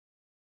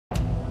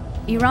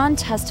Iran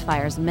test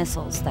fires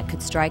missiles that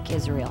could strike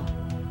Israel.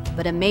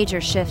 But a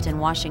major shift in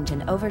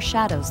Washington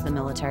overshadows the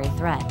military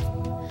threat.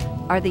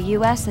 Are the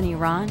U.S. and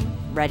Iran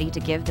ready to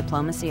give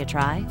diplomacy a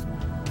try?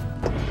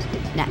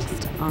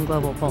 Next on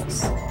Global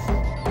Pulse.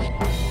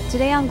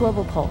 Today on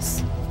Global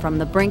Pulse, from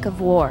the brink of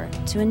war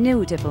to a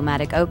new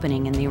diplomatic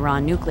opening in the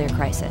Iran nuclear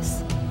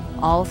crisis,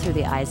 all through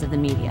the eyes of the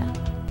media.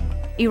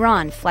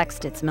 Iran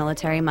flexed its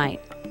military might.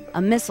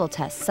 A missile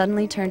test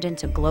suddenly turned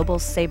into global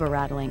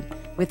saber-rattling,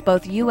 with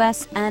both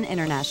U.S. and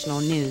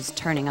international news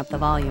turning up the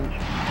volume.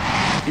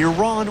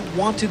 Iran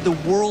wanted the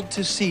world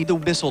to see the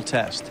missile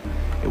test.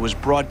 It was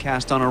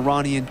broadcast on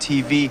Iranian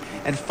TV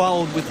and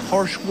followed with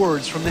harsh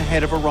words from the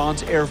head of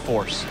Iran's Air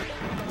Force.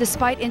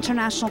 Despite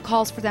international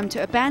calls for them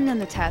to abandon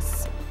the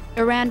tests,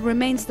 Iran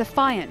remains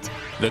defiant.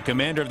 The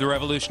commander of the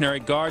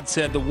Revolutionary Guard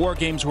said the war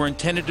games were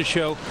intended to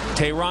show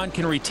Tehran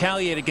can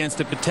retaliate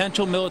against a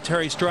potential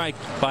military strike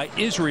by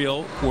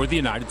Israel or the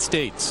United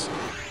States.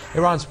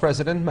 Iran's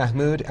President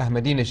Mahmoud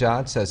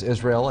Ahmadinejad says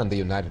Israel and the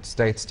United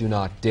States do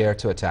not dare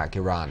to attack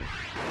Iran.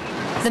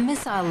 The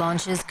missile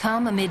launches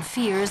come amid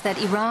fears that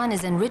Iran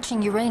is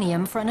enriching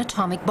uranium for an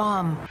atomic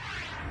bomb.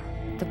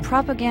 The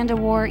propaganda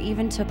war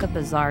even took a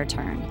bizarre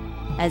turn.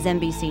 As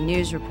NBC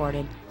News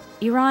reported,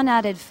 Iran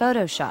added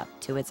Photoshop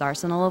to its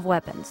arsenal of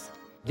weapons.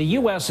 The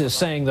U.S. is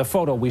saying the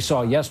photo we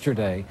saw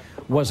yesterday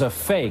was a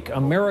fake.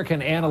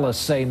 American analysts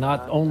say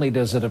not only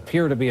does it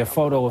appear to be a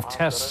photo of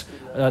tests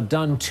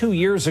done 2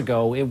 years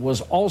ago, it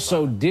was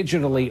also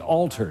digitally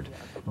altered,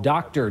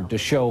 doctored to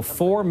show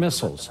 4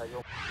 missiles.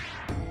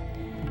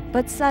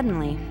 But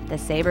suddenly, the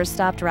sabers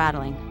stopped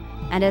rattling.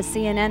 And as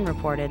CNN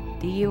reported,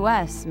 the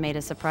U.S. made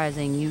a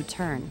surprising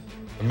U-turn.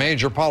 A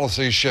major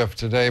policy shift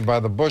today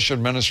by the Bush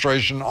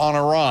administration on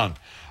Iran.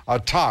 A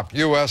top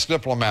U.S.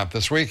 diplomat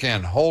this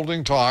weekend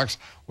holding talks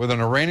with an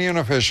Iranian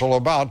official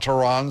about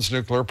Tehran's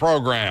nuclear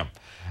program.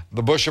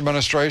 The Bush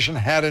administration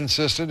had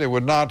insisted it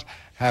would not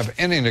have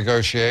any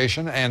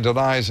negotiation and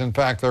denies, in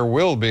fact, there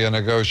will be a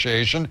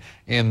negotiation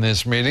in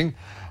this meeting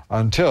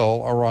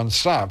until Iran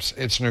stops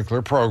its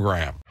nuclear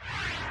program.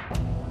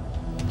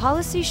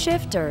 Policy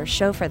shift or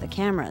show for the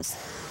cameras?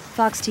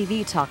 Fox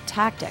TV talked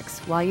tactics,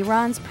 while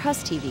Iran's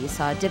press TV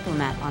saw a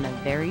diplomat on a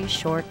very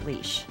short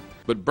leash.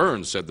 But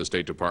Burns said the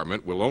State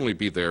Department will only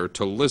be there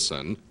to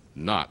listen,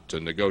 not to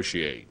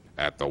negotiate.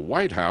 At the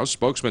White House,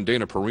 spokesman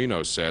Dana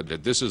Perino said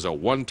that this is a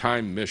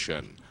one-time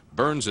mission.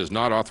 Burns is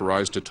not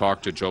authorized to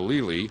talk to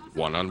Jalili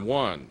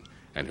one-on-one,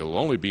 and he'll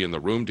only be in the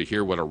room to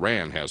hear what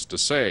Iran has to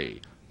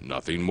say,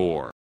 nothing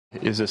more.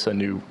 Is this a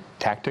new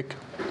tactic,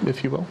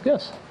 if you will?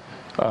 Yes.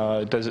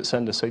 Does it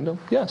send a signal?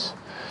 Yes.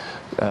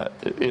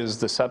 Is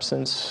the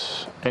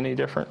substance any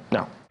different?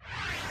 No.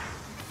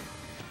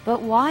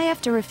 But why,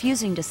 after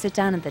refusing to sit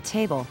down at the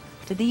table,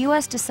 did the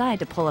U.S. decide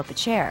to pull up a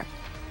chair?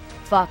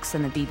 Fox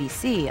and the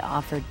BBC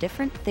offered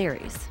different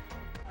theories.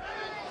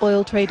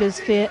 Oil traders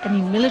fear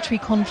any military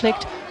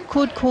conflict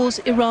could cause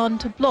Iran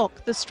to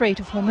block the Strait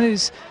of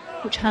Hormuz,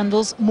 which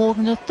handles more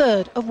than a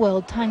third of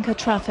world tanker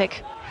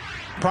traffic.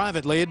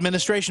 Privately,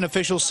 administration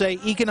officials say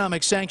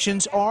economic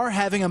sanctions are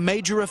having a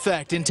major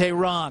effect in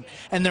Tehran,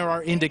 and there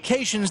are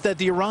indications that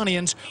the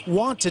Iranians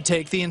want to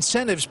take the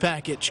incentives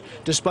package,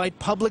 despite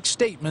public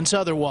statements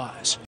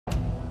otherwise.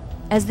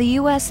 As the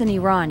U.S. and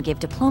Iran gave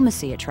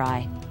diplomacy a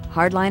try,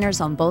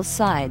 hardliners on both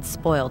sides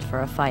spoiled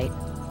for a fight.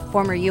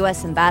 Former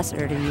U.S.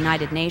 Ambassador to the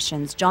United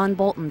Nations John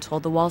Bolton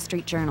told the Wall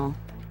Street Journal,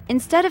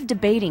 "Instead of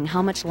debating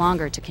how much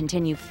longer to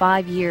continue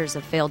 5 years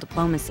of failed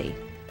diplomacy,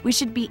 we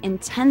should be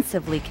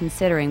intensively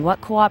considering what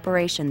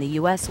cooperation the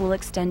U.S. will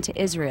extend to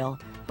Israel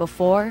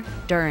before,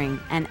 during,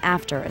 and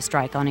after a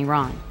strike on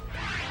Iran."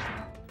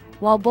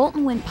 While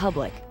Bolton went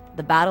public,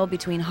 the battle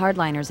between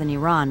hardliners and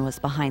Iran was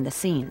behind the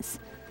scenes.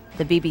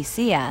 The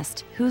BBC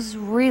asked, who's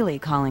really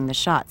calling the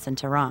shots in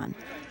Tehran?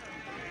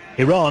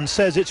 Iran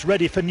says it's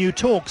ready for new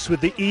talks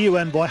with the EU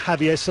envoy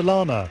Javier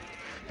Solana.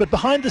 But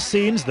behind the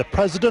scenes, the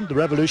president, the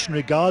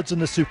Revolutionary Guards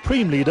and the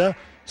supreme leader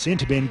seem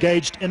to be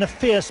engaged in a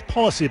fierce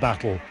policy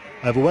battle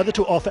over whether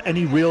to offer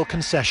any real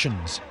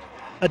concessions.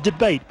 A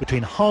debate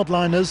between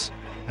hardliners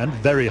and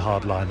very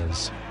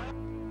hardliners.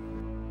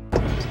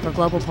 For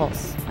Global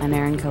Pulse, I'm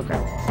Erin Coker.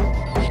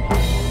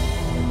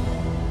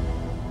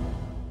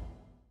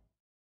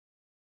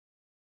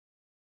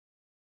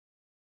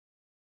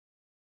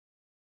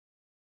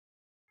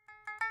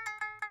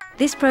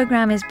 This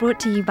program is brought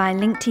to you by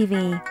Link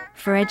TV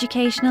for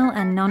educational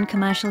and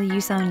non-commercial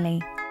use only.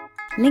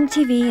 Link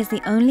TV is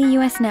the only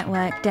US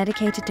network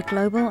dedicated to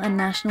global and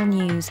national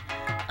news,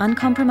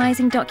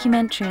 uncompromising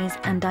documentaries,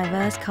 and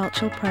diverse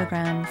cultural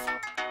programs.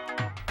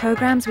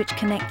 Programs which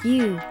connect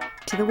you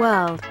to the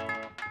world.